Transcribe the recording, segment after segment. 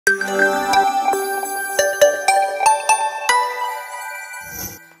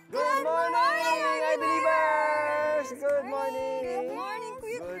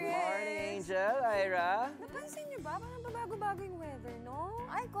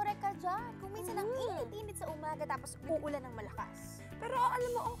dyan. Kung minsan ang init-init sa umaga tapos uulan ng malakas. Pero alam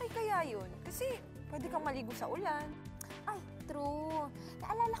mo, okay kaya yun? Kasi pwede kang maligo sa ulan. Ay, true.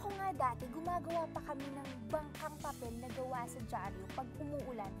 Naalala ko nga dati, gumagawa pa kami ng bangkang papel na gawa sa dyaryo pag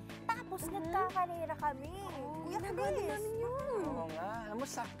umuulan. Tapos nagkakarera kami. Kuya Nagawin namin yun. Oo nga. Alam mo,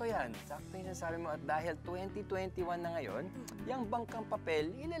 sakto yan. Sakto yung sabi mo. At dahil 2021 na ngayon, yung bangkang papel,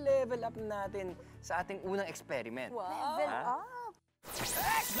 ile-level up natin sa ating unang experiment. Wow. Level up.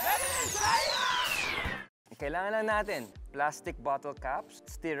 Kailangan lang natin plastic bottle caps,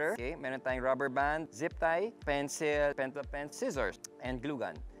 stirrer, okay? Meron tayong rubber band, zip tie, pencil, pentel pen, scissors, and glue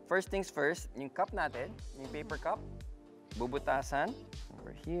gun. First things first, yung cup natin, yung paper cup, bubutasan over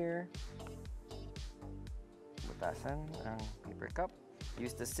here. Butasan ang paper cup.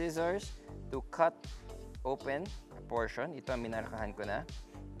 Use the scissors to cut open a portion. Ito ang minarkahan ko na.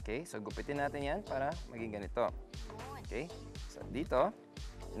 Okay, so gupitin natin yan para maging ganito. Okay, so dito,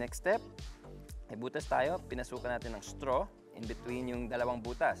 next step, butas tayo, pinasukan natin ng straw in between yung dalawang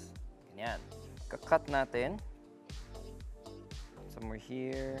butas. Ganyan. Kakat natin. Somewhere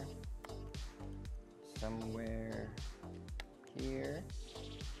here. Somewhere here.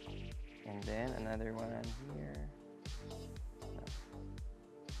 And then another one here.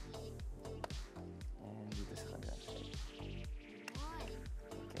 And dito sa kabilang side.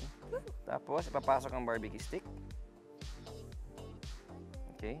 Okay. Tapos, ipapasok ang barbecue stick.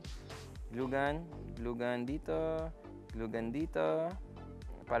 Okay. Glue gun dito, glue gun dito.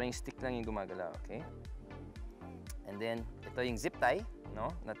 Parang yung stick lang yung gumagalaw, okay? And then, ito yung zip tie, no?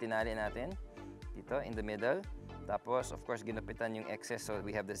 Na tinali natin dito in the middle. Tapos, of course, ginupitan yung excess. So,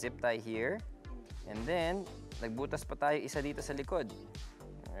 we have the zip tie here. And then, nagbutas pa tayo isa dito sa likod.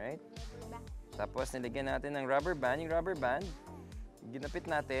 Alright? Tapos, nilagyan natin ng rubber band. Yung rubber band,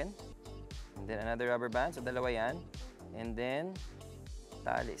 ginupit natin. And then, another rubber band. So, dalawa yan. And then,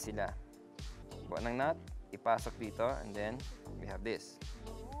 tali sila. Buwan ng nut, ipasok dito, and then we have this.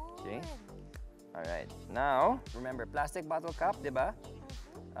 Okay? Alright. Now, remember, plastic bottle cap, di ba?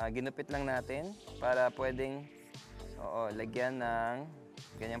 Ginupit lang natin para pwedeng lagyan ng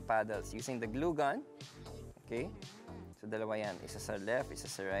ganyang paddles using the glue gun. Okay? So, dalawa yan. Isa sa left,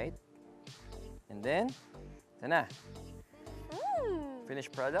 isa sa right. And then, ito na.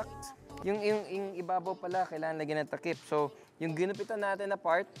 Finished product. Yung ibabaw pala, kailangan lagyan ng takip. So, yung ginupitan natin na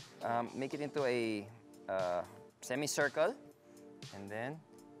part, make it into a semicircle. And then,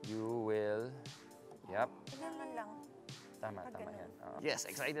 you will, yep. Ganun lang. Tama yan. Yes,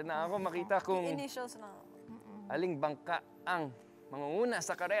 excited na ako makita kung Initials na. aling bangka ang mangunguna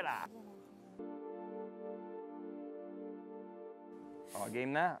sa karera.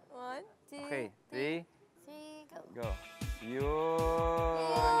 Game na. 1, 2, Okay, 3, 3, go. go.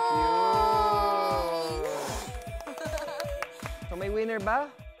 Yun! Cute! So may winner ba?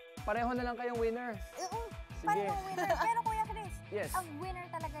 Pareho na lang kayong winner. Paano ang winner? Pero Kuya Chris, Yes. ang winner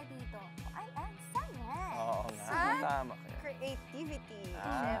talaga dito ay ang science. Oo nga, tama kayo. Creativity.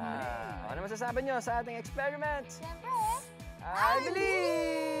 Ano masasabi nyo sa ating experiment? Siyempre,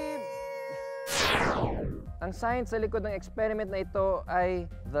 iBilib! Ang science sa likod ng experiment na ito ay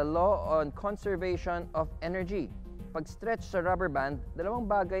the law on conservation of energy. Pag-stretch sa rubber band, dalawang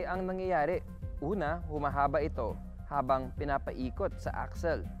bagay ang nangyayari. Una, humahaba ito habang pinapaikot sa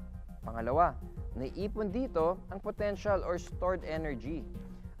axle. Pangalawa, naiipon dito ang potential or stored energy.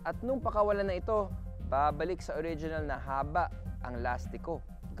 At nung pakawalan na ito, babalik sa original na haba ang lastiko.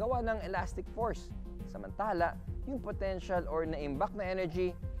 Gawa ng elastic force. Samantala, yung potential or naimbak na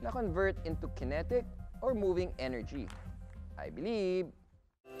energy na convert into kinetic or moving energy. iBilib!